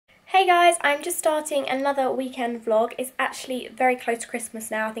Guys, I'm just starting another weekend vlog. It's actually very close to Christmas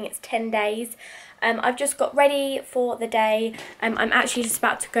now. I think it's 10 days. I've just got ready for the day. I'm actually just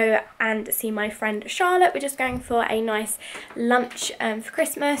about to go and see my friend Charlotte. We're just going for a nice lunch for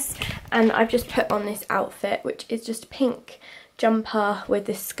Christmas. And I've just put on this outfit, which is just pink jumper with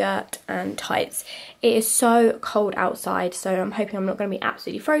this skirt and tights. It is so cold outside, so I'm hoping I'm not going to be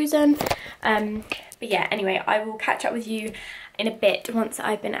absolutely frozen. But yeah, anyway, I will catch up with you in a bit once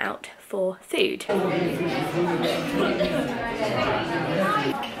I've been out for food.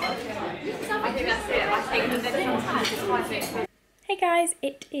 Hey guys,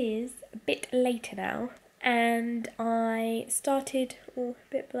 it is a bit later now and I started, a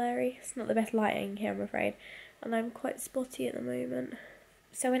bit blurry, it's not the best lighting here I'm afraid, and I'm quite spotty at the moment.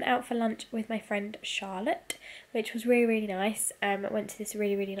 So I went out for lunch with my friend Charlotte, which was really nice. I went to this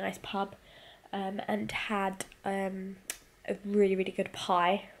really nice pub and had a really good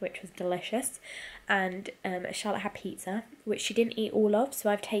pie, which was delicious, and Charlotte had pizza, which she didn't eat all of, so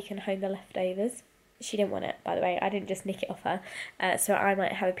I've taken home the leftovers. She didn't want it, by the way. I didn't just nick it off her, so I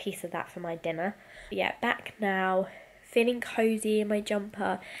might have a piece of that for my dinner. But yeah, back now, feeling cozy in my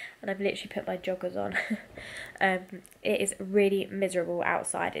jumper, and I've literally put my joggers on. It is really miserable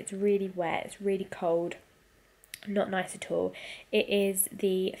outside. It's really wet, it's really cold, not nice at all. It is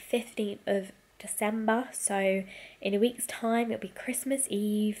the 15th of December, so in a week's time it'll be Christmas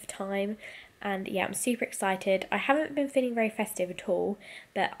Eve time, and yeah, I'm super excited. I haven't been feeling very festive at all,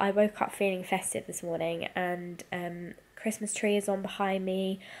 but I woke up feeling festive this morning, and Christmas tree is on behind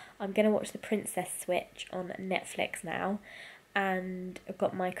me. I'm gonna watch The Princess Switch on Netflix now, and I've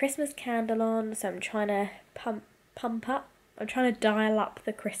got my Christmas candle on, so I'm trying to pump up. I'm trying to dial up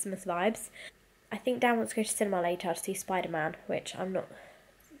the Christmas vibes. I think Dan wants to go to cinema later to see Spider-Man, which I'm not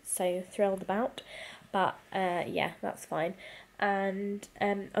so thrilled about, but yeah, that's fine. And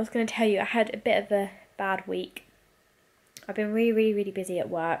I was going to tell you, I had a bit of a bad week. I've been really busy at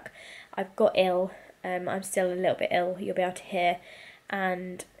work. I've got ill. I'm still a little bit ill, you'll be able to hear.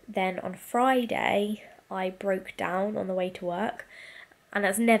 And then on Friday, I broke down on the way to work. And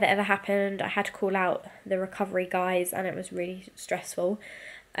that's never ever happened. I had to call out the recovery guys and it was really stressful.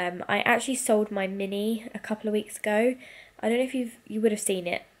 I actually sold my Mini a couple of weeks ago. I don't know if you would have seen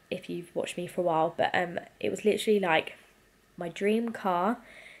it if you've watched me for a while, but it was literally like my dream car.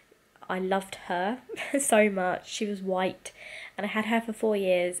 I loved her so much. She was white and I had her for 4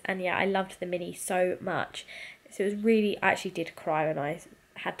 years, and yeah, I loved the Mini so much. So it was really, I actually did cry when I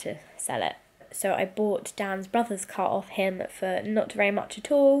had to sell it. So I bought Dan's brother's car off him for not very much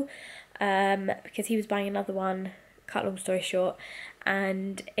at all, because he was buying another one, cut long story short,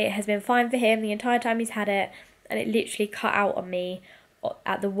 and it has been fine for him the entire time he's had it, and it literally cut out on me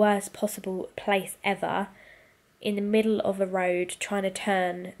at the worst possible place ever, in the middle of a road trying to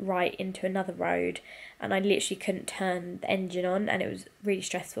turn right into another road, and I literally couldn't turn the engine on, and it was really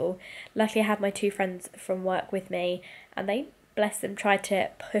stressful. Luckily I had my two friends from work with me, and they, bless them, tried to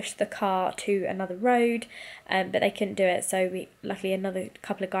push the car to another road, but they couldn't do it, so luckily another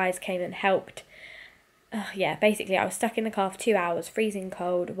couple of guys came and helped. Yeah, basically I was stuck in the car for 2 hours, freezing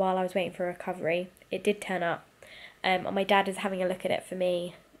cold, while I was waiting for recovery. It did turn up, and my dad is having a look at it for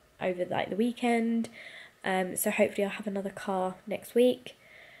me over like the weekend, so hopefully I'll have another car next week.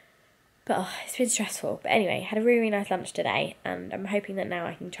 But it's been stressful. But anyway, had a really nice lunch today, and I'm hoping that now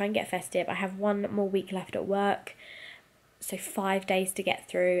I can try and get festive. I have 1 more week left at work, so 5 days to get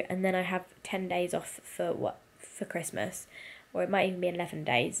through, and then I have 10 days off for Christmas, or it might even be 11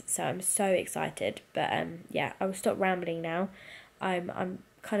 days, so I'm so excited. But yeah, I will stop rambling now. I'm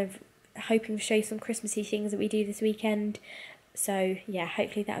kind of hoping to show you some Christmassy things that we do this weekend, so yeah,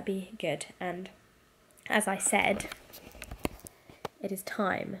 hopefully that'll be good. And as I said, it is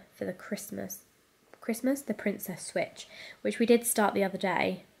time for the The Princess Switch, which we did start the other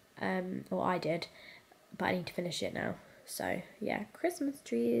day, or I did, but I need to finish it now. So yeah, Christmas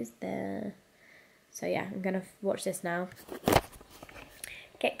tree is there. So yeah, I'm gonna watch this now,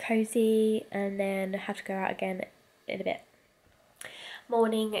 get cozy, and then have to go out again in a bit.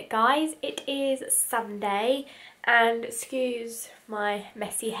 Morning guys, it is Sunday, and excuse my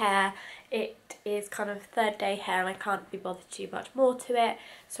messy hair, it is kind of third day hair and I can't be bothered too much more to it,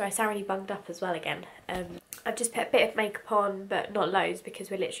 so I sound really bunged up as well again. I've just put a bit of makeup on, but not loads,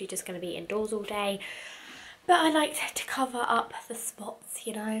 because we're literally just going to be indoors all day, but I like to cover up the spots,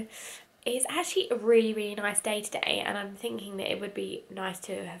 you know. It's actually a really nice day today, and I'm thinking that it would be nice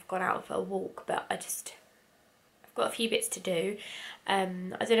to have gone out for a walk, but I've got a few bits to do. I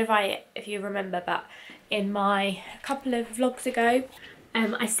don't know if you remember, but in my couple of vlogs ago,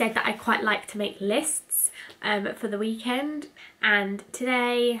 I said that I quite like to make lists for the weekend, and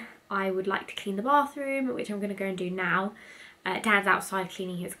today I would like to clean the bathroom, which I'm going to go and do now. Dad's outside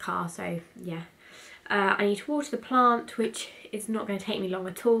cleaning his car, so yeah. I need to water the plant, which is not going to take me long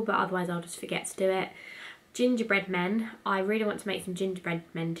at all, but otherwise I'll just forget to do it. Gingerbread men. I really want to make some gingerbread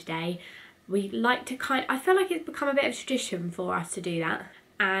men today. We like to I feel like it's become a bit of a tradition for us to do that.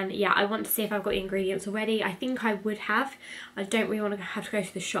 And yeah, I want to see if I've got the ingredients already. I think I would have. I don't really want to have to go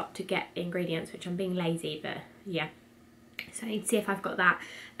to the shop to get ingredients, which I'm being lazy, but yeah. So I need to see if I've got that.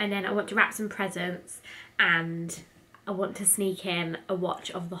 And then I want to wrap some presents, and I want to sneak in a watch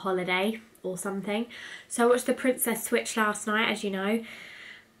of the holiday or something. So I watched The Princess Switch last night, as you know.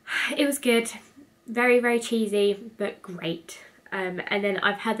 It was good. Very, very cheesy, but great. And then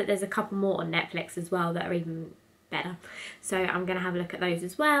I've heard that there's a couple more on Netflix as well that are even better. So I'm going to have a look at those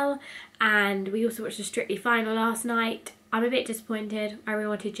as well. And we also watched the Strictly final last night. I'm a bit disappointed. I really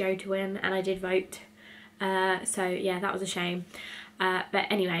wanted Joe to win, and I did vote. So yeah, that was a shame. But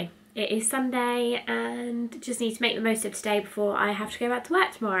anyway, it is Sunday and just need to make the most of today before I have to go back to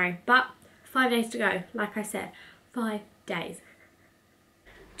work tomorrow. But 5 days to go, like I said, 5 days.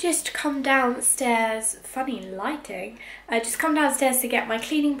 Just come downstairs, funny lighting, just come downstairs to get my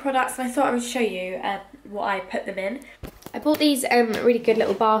cleaning products, and I thought I would show you what I put them in. I bought these really good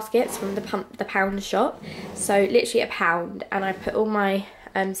little baskets from the pound shop, so literally £1, and I put all my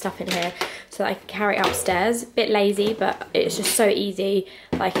stuff in here so that I can carry it upstairs. A bit lazy, but it's just so easy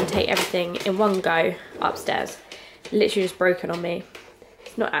that I can take everything in one go upstairs. Literally just broken on me.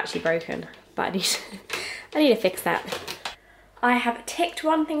 It's not actually broken, but I need to fix that. I have ticked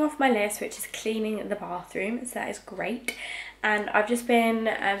one thing off my list, which is cleaning the bathroom, so that is great. And I've just been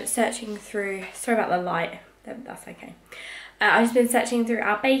searching through, sorry about the light, that's okay. I've just been searching through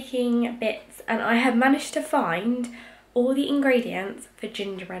our baking bits, and I have managed to find all the ingredients for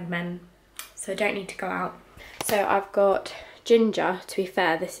gingerbread men, so I don't need to go out. So I've got ginger. To be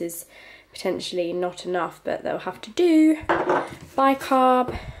fair, this is potentially not enough, but they'll have to do.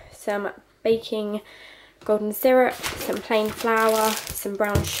 Bicarb, some baking golden syrup, some plain flour, some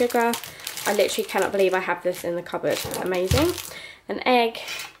brown sugar. I literally cannot believe I have this in the cupboard. Amazing. An egg,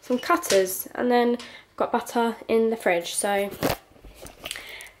 some cutters, and then I've got butter in the fridge. So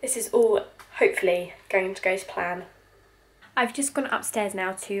this is all hopefully going to go to plan. I've just gone upstairs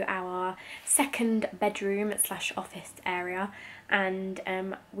now to our second bedroom / office area, and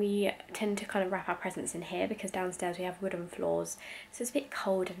we tend to kind of wrap our presents in here because downstairs we have wooden floors, so it's a bit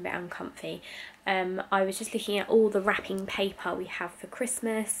cold and a bit uncomfy. I was just looking at all the wrapping paper we have for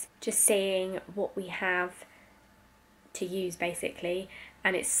Christmas, just seeing what we have to use basically,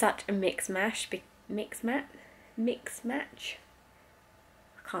 and it's such a mix match. I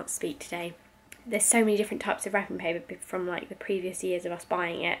can't speak today. There's so many different types of wrapping paper from like the previous years of us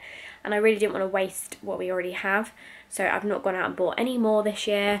buying it, and I really didn't want to waste what we already have, so I've not gone out and bought any more this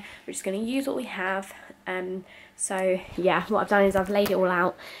year. We're just going to use what we have. So yeah, what I've done is I've laid it all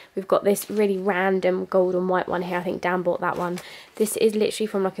out. We've got this really random gold and white one here. I think Dan bought that one. This is literally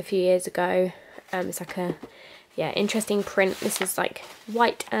from like a few years ago. It's like a interesting print. This is like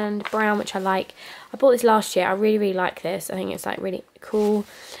white and brown, which I like. I bought this last year. I really like this. I think it's like really cool.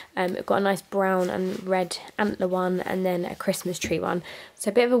 It's got a nice brown and red antler one, and then a Christmas tree one. So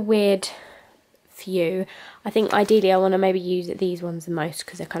a bit of a weird few. I think ideally I want to maybe use these ones the most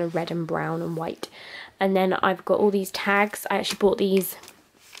because they're kind of red and brown and white. And then I've got all these tags. I actually bought these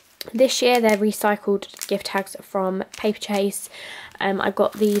this year. They're recycled gift tags from Paper Chase. I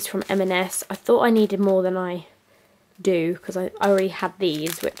got these from M&S. I thought I needed more than I do because I already had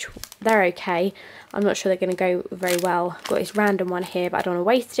these, which they're okay. I'm not sure they're going to go very well. I've got this random one here, but I don't want to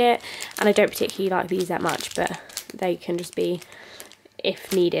waste it, and I don't particularly like these that much, but they can just be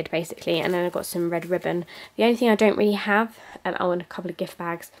if needed basically. And then I've got some red ribbon. The only thing I don't really have, oh, and a couple of gift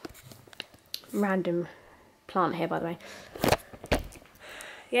bags. Random plant here, by the way.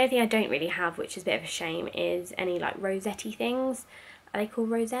 The only thing I don't really have, which is a bit of a shame, is any like rosette-y things. Are they called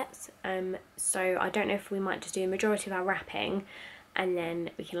rosettes? So I don't know if we might just do a majority of our wrapping, and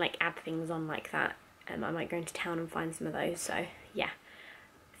then we can like add things on like that. I might go into town and find some of those. So yeah,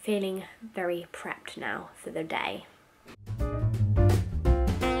 feeling very prepped now for the day.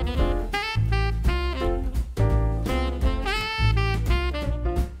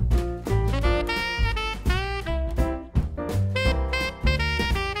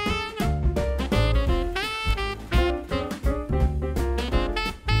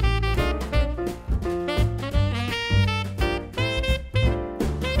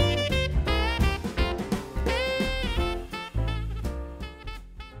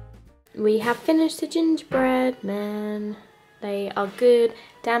 We have finished the gingerbread men. They are good.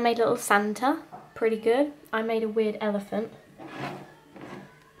 Dan made a little Santa, pretty good. I made a weird elephant.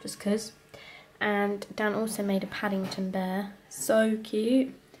 just cause. And Dan also made a Paddington bear, so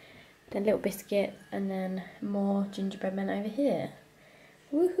cute. Then little biscuit, and then more gingerbread men over here.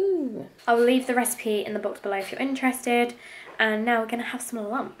 Woohoo! I will leave the recipe in the box below if you're interested. And now we're gonna have some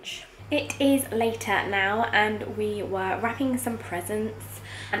lunch. It is later now and we were wrapping some presents,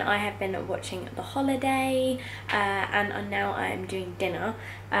 and I have been watching The Holiday and now I'm doing dinner.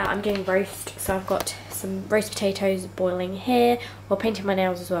 I'm doing roast, so I've got some roast potatoes boiling here, or painting my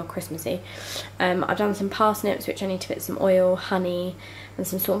nails as well, Christmassy. I've done some parsnips which I need to put some oil, honey and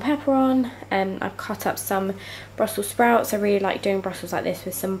some salt and pepper on. I've cut up some Brussels sprouts. I really like doing Brussels like this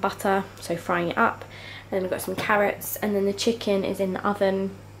with some butter, so frying it up. And then I've got some carrots, and then the chicken is in the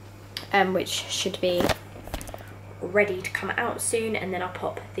oven, which should be ready to come out soon, and then I'll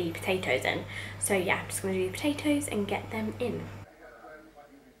pop the potatoes in. So yeah, I'm just going to do the potatoes and get them in.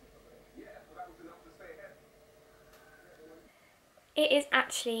 It is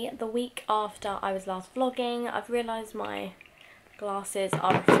actually the week after I was last vlogging. I've realised my glasses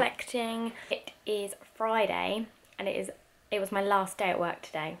are reflecting. It is Friday and it was my last day at work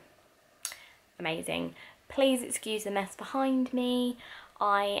today. Amazing. Please excuse the mess behind me.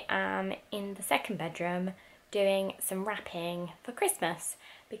 I am in the second bedroom doing some wrapping for Christmas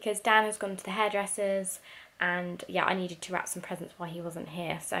because Dan has gone to the hairdressers, and yeah, I needed to wrap some presents while he wasn't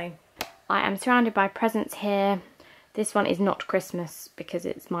here. So I am surrounded by presents here. This one is not Christmas because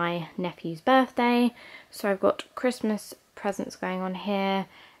it's my nephew's birthday. So I've got Christmas presents going on here.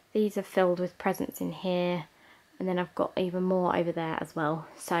 These are filled with presents in here, and then I've got even more over there as well.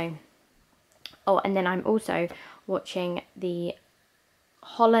 So, oh, and then I'm also watching the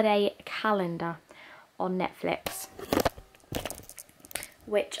holiday calendar on Netflix,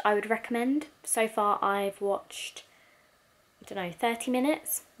 which I would recommend. So far I've watched, I don't know, 30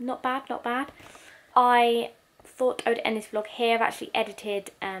 minutes. Not bad, not bad. I thought I would end this vlog here. I've actually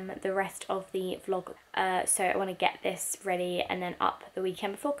edited the rest of the vlog, so I want to get this ready and then up the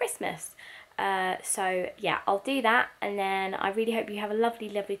weekend before Christmas. So yeah, I'll do that, and then I really hope you have a lovely,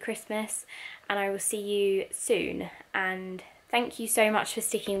 lovely Christmas, and I will see you soon. And thank you so much for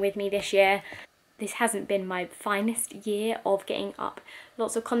sticking with me this year. This hasn't been my finest year of getting up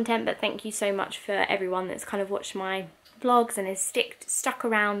lots of content, but thank you so much for everyone that's kind of watched my vlogs and has stuck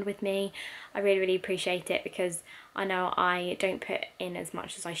around with me. I really, really appreciate it, because I know I don't put in as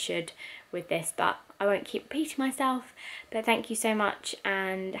much as I should with this, but I won't keep repeating myself. But thank you so much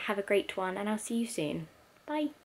and have a great one, and I'll see you soon. Bye.